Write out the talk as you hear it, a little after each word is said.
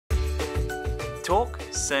Talk,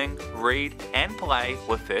 sing, read and play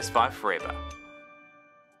with First 5 Forever.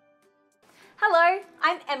 Hello,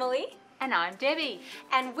 I'm Emily. And I'm Debbie.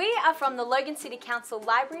 And we are from the Logan City Council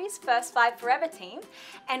Libraries First 5 Forever team,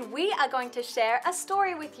 and we are going to share a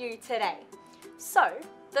story with you today. So,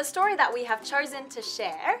 the story that we have chosen to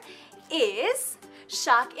share is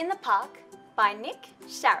Shark in the Park by Nick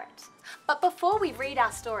Sharratt. But before we read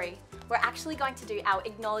our story, we're actually going to do our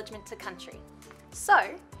acknowledgement to country. So,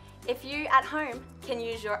 if you at home can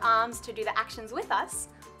use your arms to do the actions with us,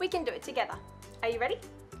 we can do it together. Are you ready?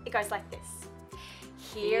 It goes like this.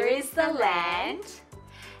 Here is the land,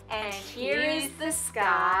 and here is the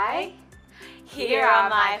sky. Here are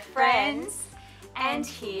my friends, and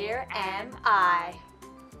here am I.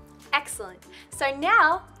 Excellent. So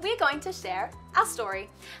now we're going to share our story.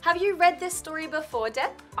 Have you read this story before,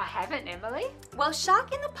 Deb? I haven't, Emily. Well,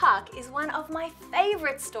 Shark in the Park is one of my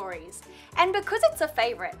favourite stories. And because it's a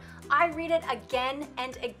favourite, I read it again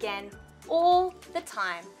and again all the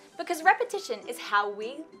time. Because repetition is how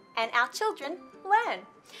we and our children learn.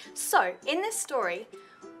 So, in this story,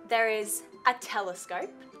 there is a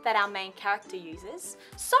telescope that our main character uses.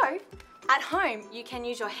 So, at home, you can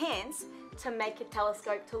use your hands to make a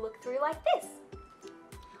telescope to look through like this.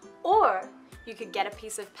 Or you could get a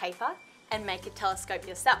piece of paper and make a telescope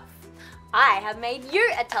yourself. I have made you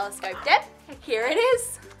a telescope, Deb. Here it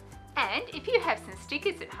is. And if you have some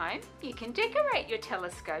stickers at home, you can decorate your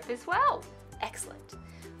telescope as well. Excellent.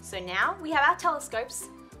 So now we have our telescopes.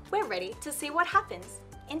 We're ready to see what happens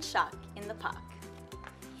in Shark in the Park.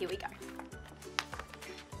 Here we go.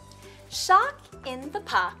 Shark in the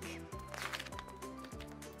Park.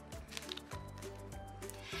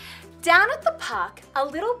 Down at the park, a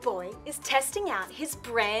little boy is testing out his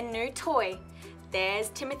brand new toy. There's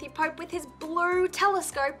Timothy Pope with his blue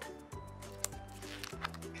telescope.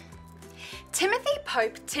 Timothy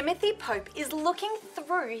Pope is looking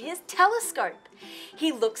through his telescope.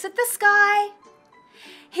 He looks at the sky.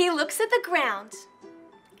 He looks at the ground.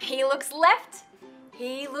 He looks left.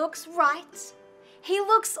 He looks right. He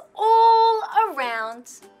looks all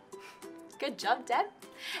around. Good job, Deb.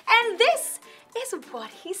 And this is what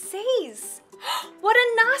he sees. What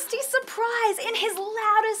a nasty surprise! In his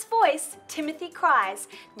loudest voice, Timothy cries.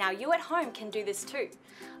 Now you at home can do this too.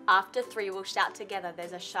 After 3, we'll shout together,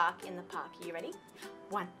 there's a shark in the park. Are you ready?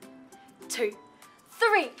 1, 2,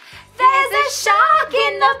 3. There's a shark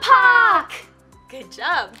in the park! Good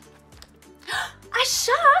job. A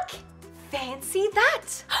shark? Fancy that.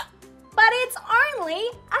 But it's only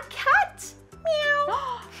a cat.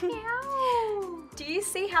 Meow. Meow. Do you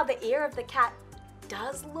see how the ear of the cat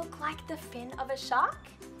does look like the fin of a shark?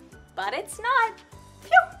 But it's not.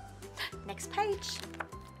 Phew. Next page.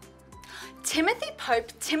 Timothy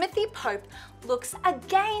Pope looks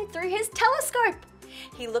again through his telescope.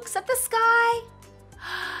 He looks at the sky.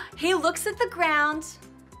 He looks at the ground.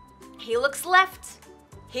 He looks left.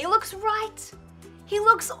 He looks right. He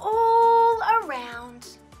looks all around.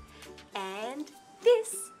 And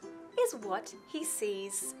this is what he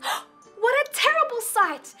sees. What a terrible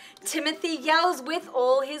sight! Timothy yells with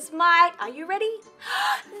all his might. Are you ready?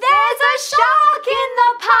 There's a shark in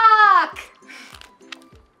the park!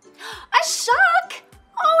 A shark?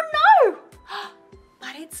 Oh no!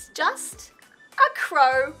 But it's just a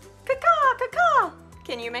crow. Caw-caw, caw-caw.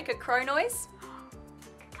 Can you make a crow noise?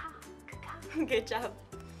 Good job.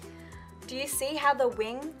 Do you see how the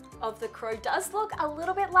wing of the crow does look a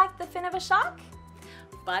little bit like the fin of a shark?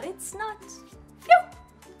 But it's not. Phew!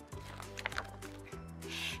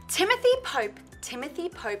 Timothy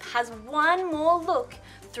Pope has one more look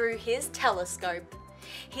through his telescope.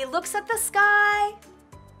 He looks at the sky.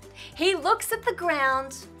 He looks at the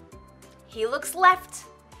ground. He looks left.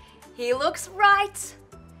 He looks right.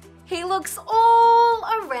 He looks all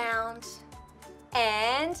around.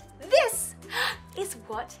 And this is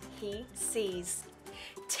what he sees.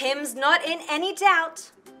 Tim's not in any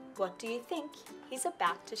doubt. What do you think he's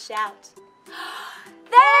about to shout?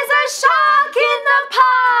 There's a shark in the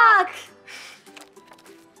park!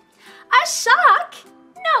 A shark?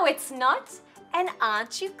 No, it's not. And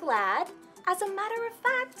aren't you glad? As a matter of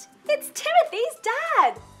fact, it's Timothy's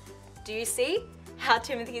dad. Do you see how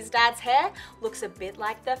Timothy's dad's hair looks a bit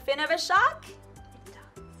like the fin of a shark? It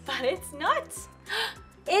does. But it's not.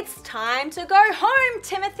 It's time to go home,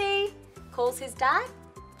 Timothy, calls his dad.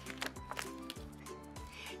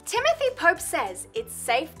 Timothy Pope says it's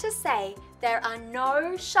safe to say there are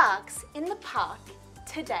no sharks in the park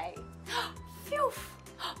today. Phew!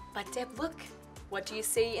 But Deb, look, what do you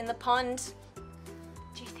see in the pond?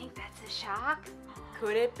 Do you think that's a shark?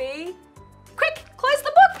 Could it be? Quick, close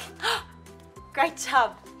the book! Great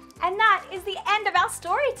job. And that is the end of our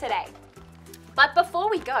story today. But before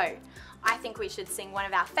we go, I think we should sing one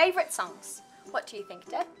of our favourite songs. What do you think,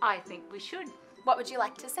 Deb? I think we should. What would you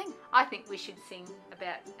like to sing? I think we should sing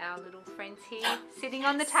about our little friends here sitting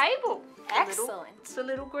on the table. Excellent. The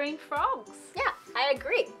little green frogs. Yeah, I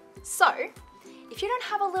agree. So, if you don't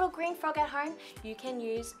have a little green frog at home, you can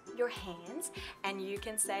use your hands and you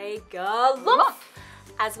can say galumph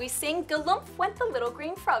as we sing galumph went the little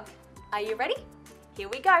green frog. Are you ready? Here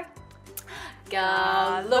we go.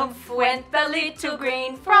 Galumph went the little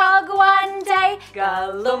green frog one day.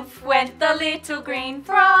 Galumph went the little green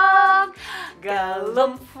frog.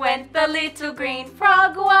 Galumph went the little green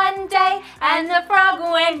frog one day, and the frog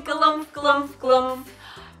went galumph, galumph, galumph.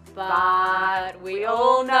 But we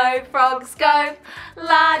all know frogs go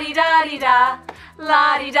la-di-da-di-da,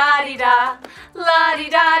 la-di-da-di-da,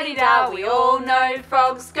 la-di-da-di-da. We all know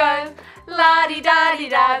frogs go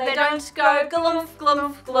la-di-da-di-da. They don't go galumph,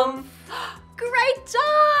 galumph, galumph. Great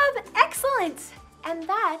job! Excellent! And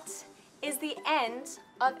that is the end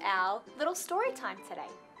of our little story time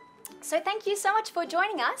today. So thank you so much for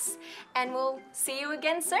joining us, and we'll see you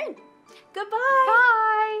again soon. Goodbye!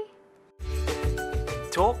 Bye!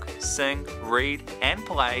 Talk, sing, read and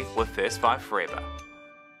play with First 5 Forever.